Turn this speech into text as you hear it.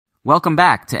Welcome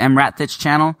back to EmRatThich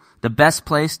channel, the best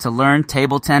place to learn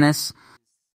table tennis.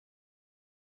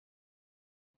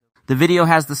 The video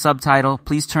has the subtitle.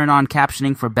 Please turn on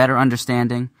captioning for better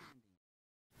understanding.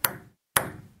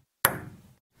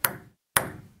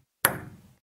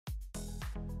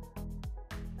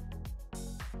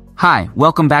 Hi,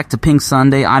 welcome back to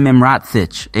PingSunday. I'm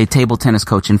EmRatThich, a table tennis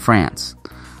coach in France.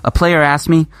 A player asked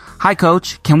me, "Hi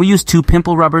coach, can we use 2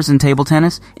 pimple rubbers in table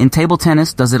tennis? In table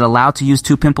tennis, does it allow to use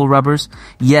 2 pimple rubbers?"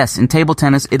 Yes, in table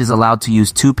tennis, it is allowed to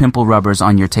use 2 pimple rubbers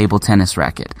on your table tennis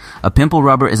racket. A pimple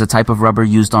rubber is a type of rubber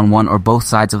used on one or both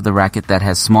sides of the racket that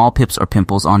has small pips or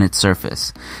pimples on its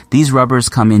surface. These rubbers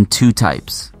come in 2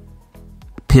 types: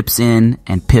 pips in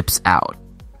and pips out.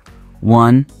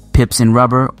 1. Pips in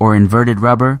rubber or inverted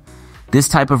rubber. This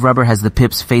type of rubber has the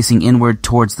pips facing inward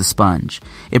towards the sponge.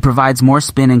 It provides more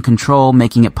spin and control,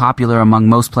 making it popular among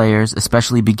most players,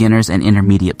 especially beginners and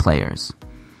intermediate players.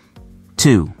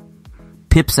 2.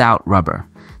 Pips out rubber.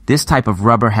 This type of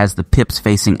rubber has the pips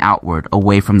facing outward,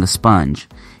 away from the sponge.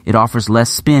 It offers less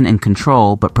spin and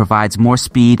control, but provides more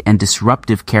speed and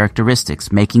disruptive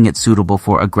characteristics, making it suitable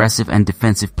for aggressive and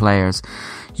defensive players.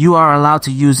 You are allowed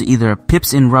to use either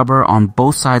pips in rubber on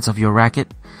both sides of your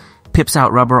racket, pips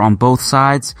out rubber on both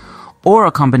sides, or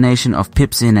a combination of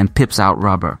pips in and pips out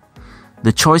rubber.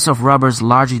 The choice of rubbers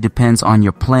largely depends on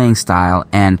your playing style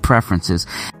and preferences.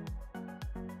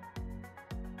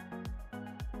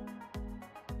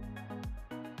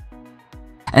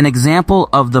 An example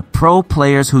of the pro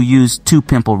players who use 2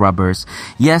 pimple rubbers.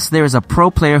 Yes, there is a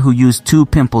pro player who uses 2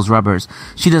 pimples rubbers.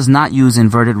 She does not use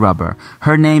inverted rubber.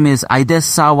 Her name is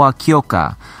Idesawa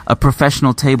Kyoka, a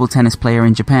professional table tennis player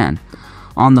in Japan.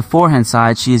 On the forehand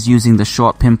side, she is using the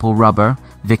short pimple rubber,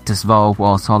 Victus Vo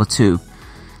Wall 2.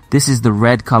 This is the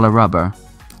red color rubber.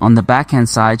 On the backhand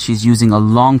side, she's using a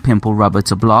long pimple rubber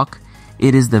to block.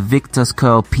 It is the Victus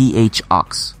Curl PH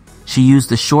Ox. She used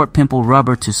the short pimple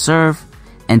rubber to serve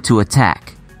and to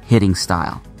attack, hitting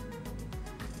style.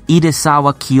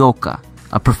 Idesawa Kyoka,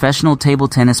 a professional table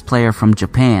tennis player from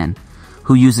Japan,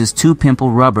 who uses 2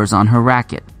 pimple rubbers on her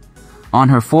racket. On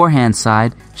her forehand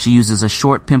side, she uses a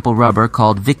short pimple rubber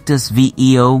called Victus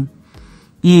VEO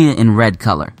in red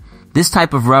color. This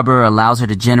type of rubber allows her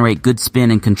to generate good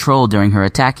spin and control during her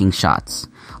attacking shots.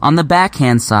 On the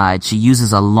backhand side, she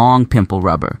uses a long pimple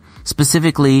rubber,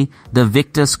 specifically the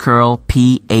Victus Curl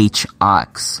PH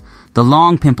Ox. The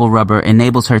long pimple rubber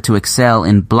enables her to excel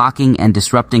in blocking and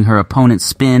disrupting her opponent's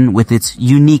spin with its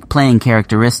unique playing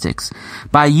characteristics.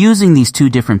 By using these 2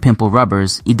 different pimple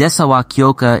rubbers, Idesawa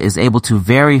Kyoka is able to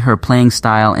vary her playing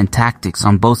style and tactics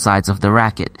on both sides of the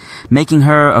racket, making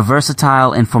her a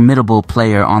versatile and formidable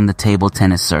player on the table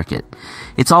tennis circuit.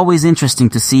 It's always interesting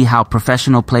to see how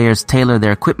professional players tailor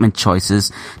their equipment choices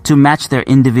to match their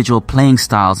individual playing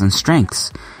styles and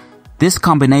strengths. This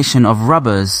combination of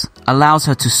rubbers allows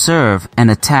her to serve and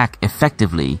attack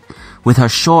effectively with her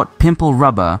short pimple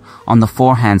rubber on the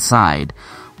forehand side,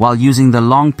 while using the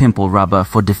long pimple rubber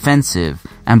for defensive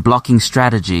and blocking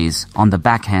strategies on the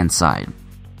backhand side.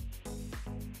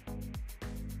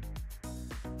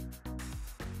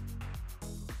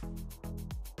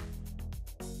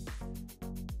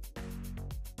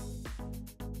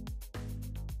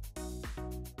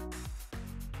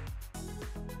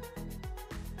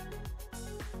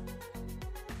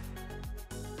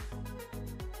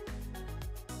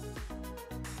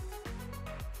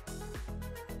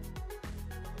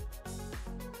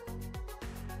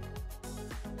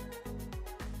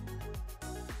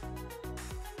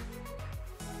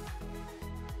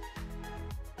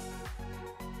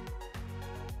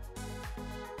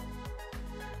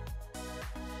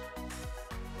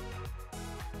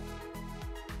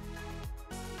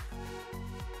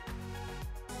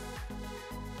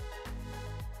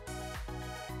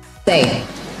 Say it.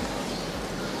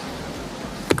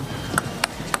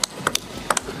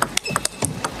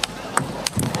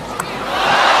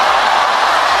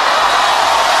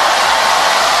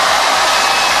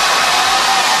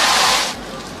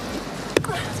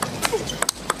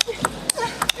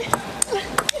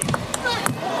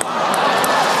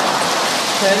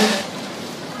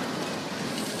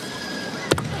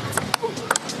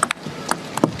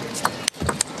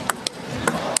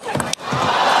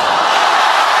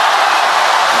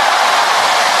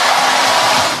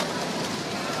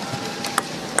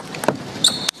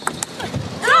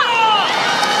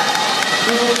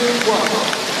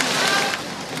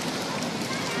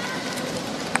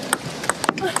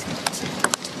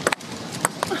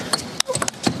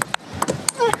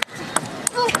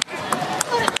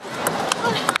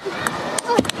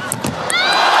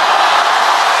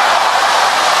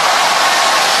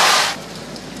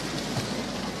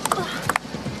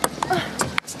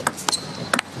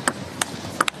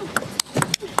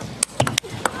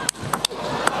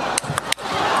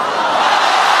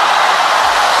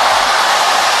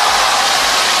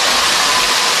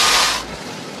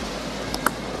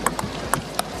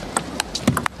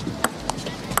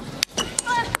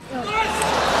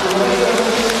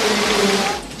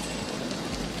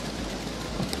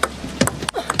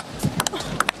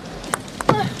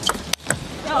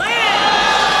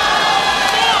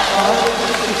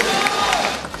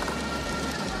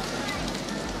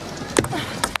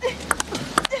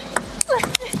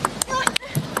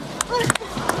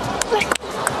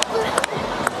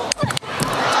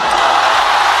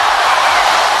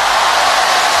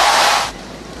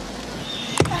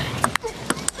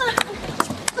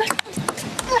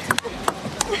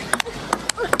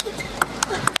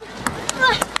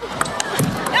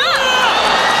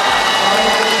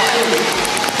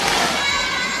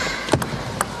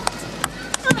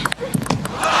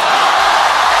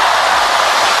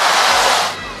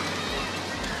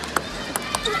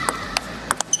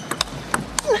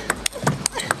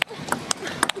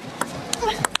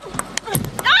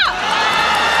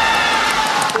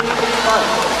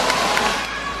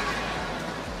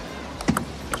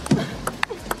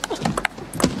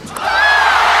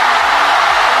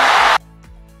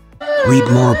 Read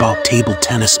more about table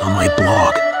tennis on my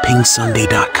blog,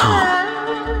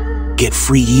 PingSunday.com. Get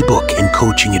free ebook and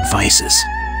coaching advices.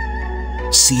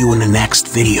 See you in the next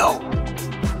video.